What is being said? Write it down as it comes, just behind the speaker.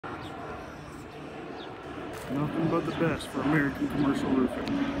Nothing but the best for American commercial roofing.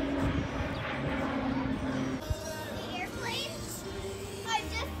 Airplanes are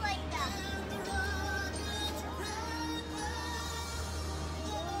just like that.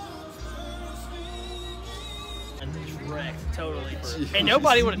 Wrecked, totally. And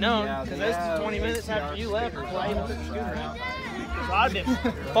nobody would have known, because that's 20 minutes after you left before I even took the scooter out. So I'd been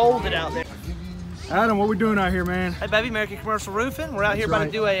folded out there. Adam, what we doing out here, man? Hey, baby, American Commercial Roofing. We're out here about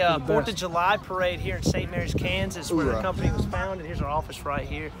to do a 4th of July parade here in St. Mary's, Kansas, where the company was founded. Here's our office right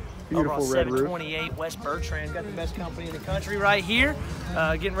here. Beautiful over on red roof. 728 West Bertrand. Got the best company in the country right here.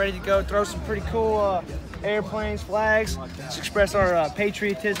 Getting ready to go throw some pretty cool airplanes, flags, to express our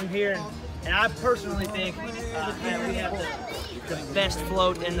patriotism here. And I personally think that we have the best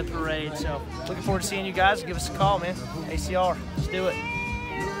float in the parade. So looking forward to seeing you guys. Give us a call, man. ACR, let's do it.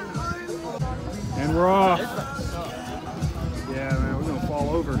 And we're off. Yeah, man, we're gonna fall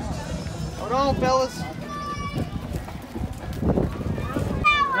over. Hold on, fellas.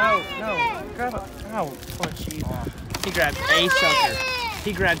 No. Grab it. Oh, punch you. He grabbed a sucker.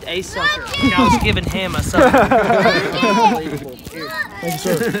 He grabbed a sucker. And I was giving him a sucker. Unbelievable. Here. Thank you,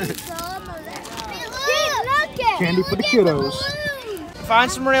 sir. Candy for the kiddos. Find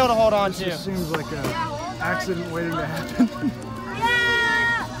some rail to hold on to. This seems like an accident waiting to happen.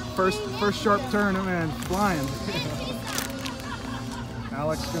 First sharp turn, man, flying.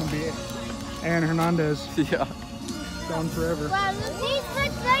 Alex is gonna be Aaron Hernandez. Yeah. Gone forever. Wow, these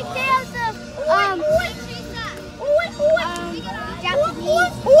look like they have the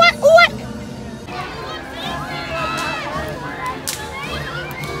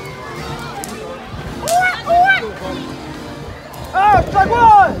Oh, strike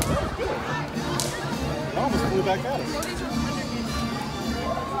one! It almost flew back at us.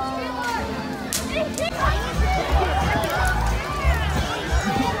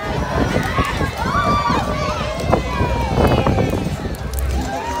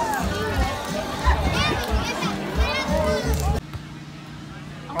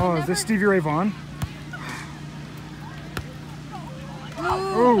 Oh, is this Stevie Ray Vaughan?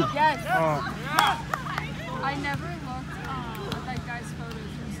 Oh. Yes. Oh. I never looked at that guy's photos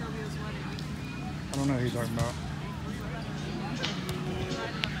from Sylvia's wedding. I don't know who you're talking about.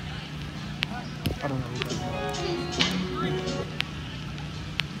 I don't know who you're talking about.